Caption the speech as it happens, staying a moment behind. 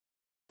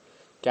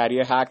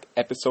Career Hack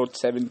episode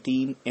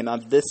 17. In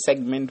this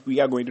segment, we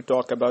are going to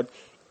talk about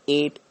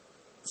 8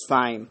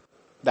 signs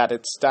that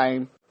it's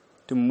time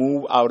to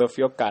move out of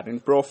your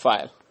current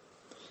profile.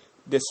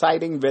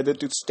 Deciding whether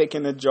to stick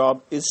in a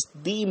job is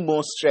the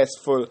most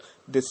stressful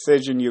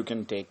decision you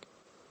can take.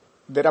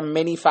 There are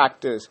many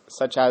factors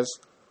such as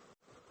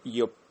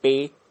your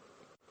pay,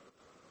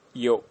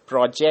 your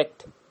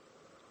project,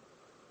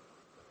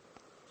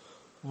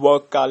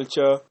 work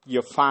culture,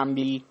 your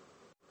family.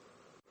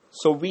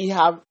 So we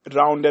have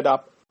rounded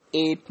up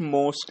 8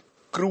 most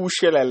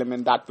crucial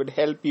elements that would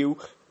help you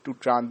to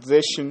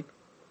transition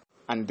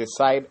and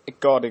decide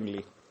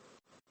accordingly.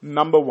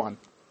 Number 1,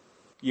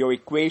 your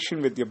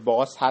equation with your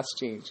boss has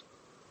changed.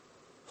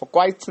 For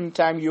quite some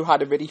time, you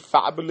had a very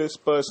fabulous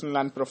personal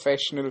and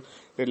professional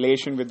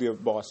relation with your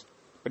boss.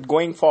 But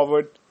going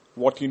forward,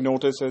 what you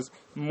notice is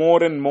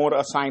more and more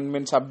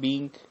assignments are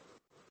being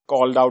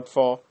called out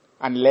for,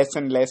 and less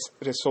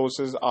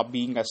resources are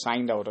being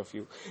assigned out of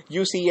you.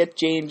 You see a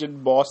change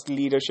in boss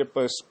leadership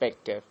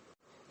perspective.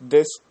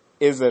 This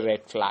is a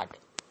red flag.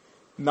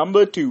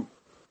 Number 2,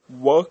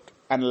 work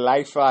and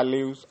life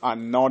values are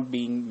not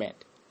being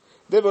met.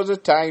 There was a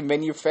time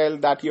when you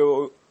felt that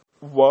your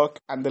work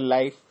and the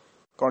life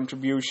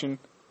contribution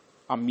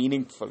are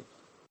meaningful.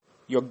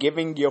 You're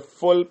giving your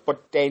full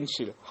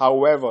potential.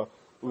 However,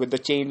 with the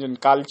change in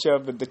culture,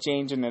 with the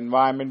change in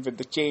environment, with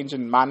the change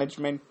in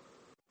management,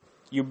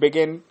 you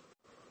begin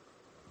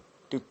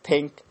to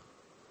think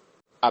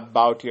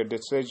about your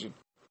decision.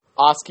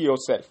 Ask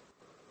yourself,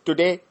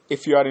 today,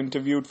 if you are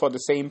interviewed for the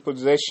same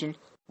position,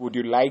 would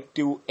you like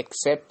to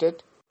accept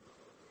it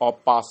or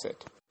pass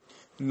it?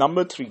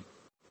 Number 3,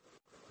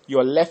 you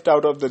are left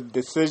out of the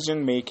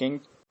decision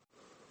making.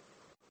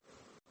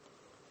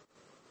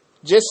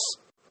 Just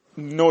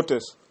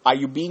notice, are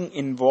you being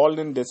involved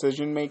in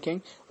decision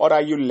making or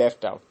are you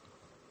left out?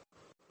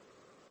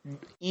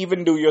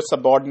 Even do your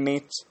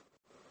subordinates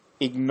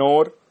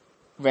ignore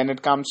when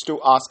it comes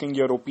to asking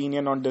your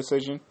opinion on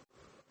decision?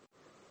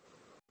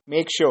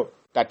 Make sure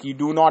that you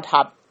do not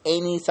have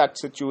any such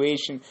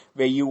situation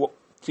where you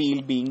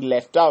feel being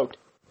left out.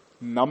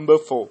 Number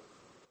 4,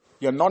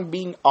 you're not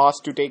being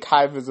asked to take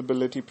high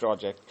visibility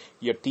project.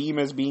 Your team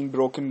is being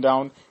broken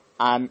down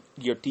and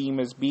your team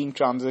is being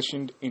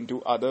transitioned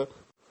into other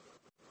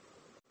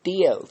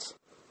TLs,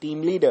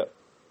 team leader.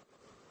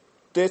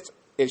 This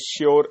is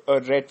sure a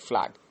red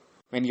flag.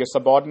 When your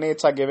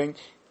subordinates are giving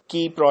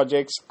key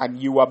projects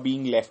and you are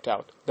being left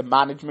out. The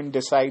management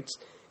decides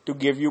to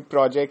give you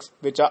projects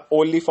which are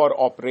only for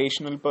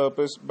operational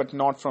purpose but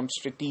not from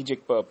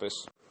strategic purpose.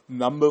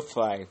 Number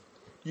 5,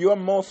 you are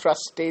more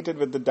frustrated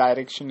with the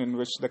direction in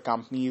which the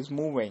company is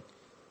moving.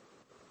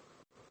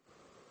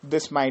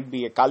 This might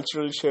be a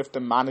cultural shift, a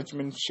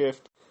management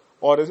shift,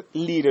 or a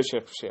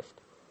leadership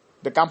shift.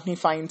 The company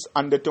finds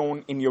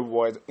undertone in your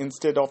voice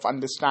instead of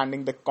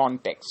understanding the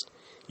context.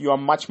 You are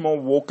much more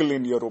vocal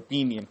in your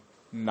opinion.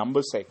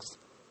 Number 6,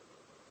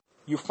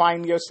 you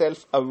find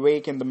yourself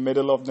awake in the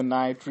middle of the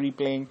night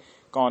replaying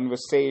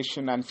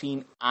conversation and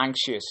feeling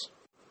anxious.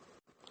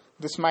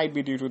 This might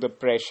be due to the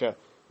pressure,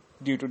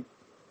 due to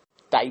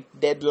tight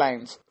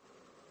deadlines,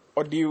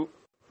 or due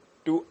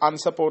to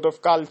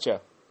unsupportive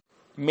culture.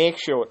 Make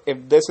sure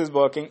if this is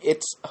working,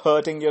 it's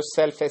hurting your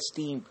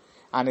self-esteem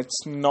and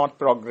it's not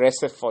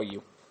progressive for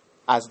you.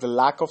 As the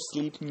lack of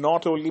sleep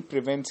not only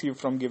prevents you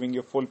from giving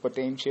your full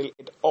potential,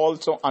 it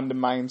also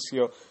undermines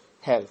your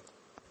health.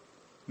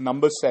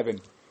 Number 7,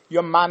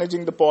 you're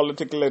managing the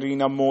political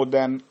arena more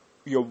than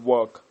your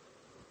work.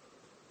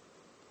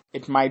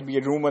 It might be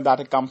a rumor that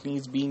a company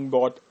is being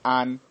bought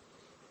and,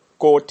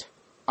 quote,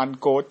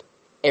 unquote,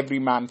 every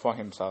man for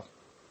himself.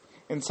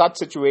 In such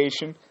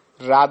situation,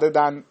 rather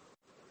than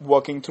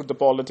working through the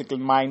political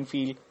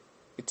minefield,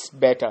 it's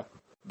better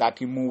that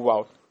you move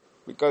out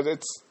because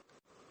it's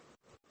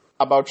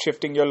about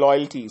shifting your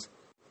loyalties.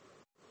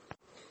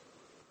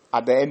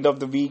 At the end of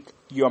the week,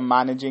 you are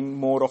managing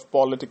more of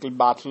political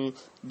battle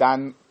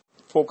than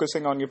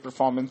focusing on your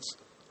performance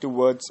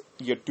towards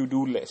your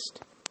to-do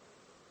list.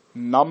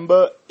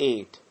 Number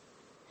 8,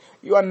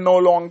 you are no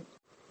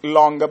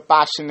longer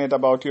passionate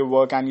about your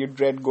work and you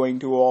dread going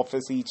to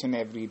office each and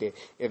every day.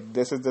 If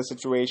this is the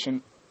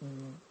situation,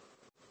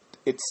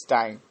 it's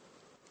time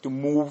to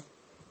move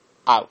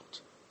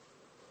out.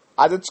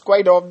 As it's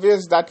quite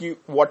obvious that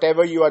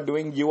whatever you are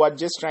doing, you are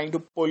just trying to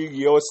pull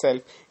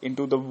yourself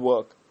into the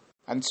work.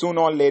 And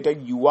sooner or later,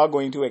 you are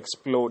going to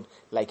explode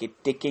like a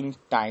ticking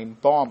time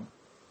bomb.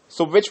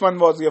 So which one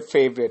was your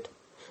favorite?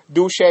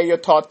 Do share your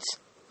thoughts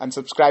and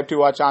subscribe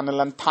to our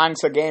channel. And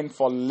thanks again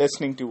for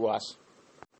listening to us.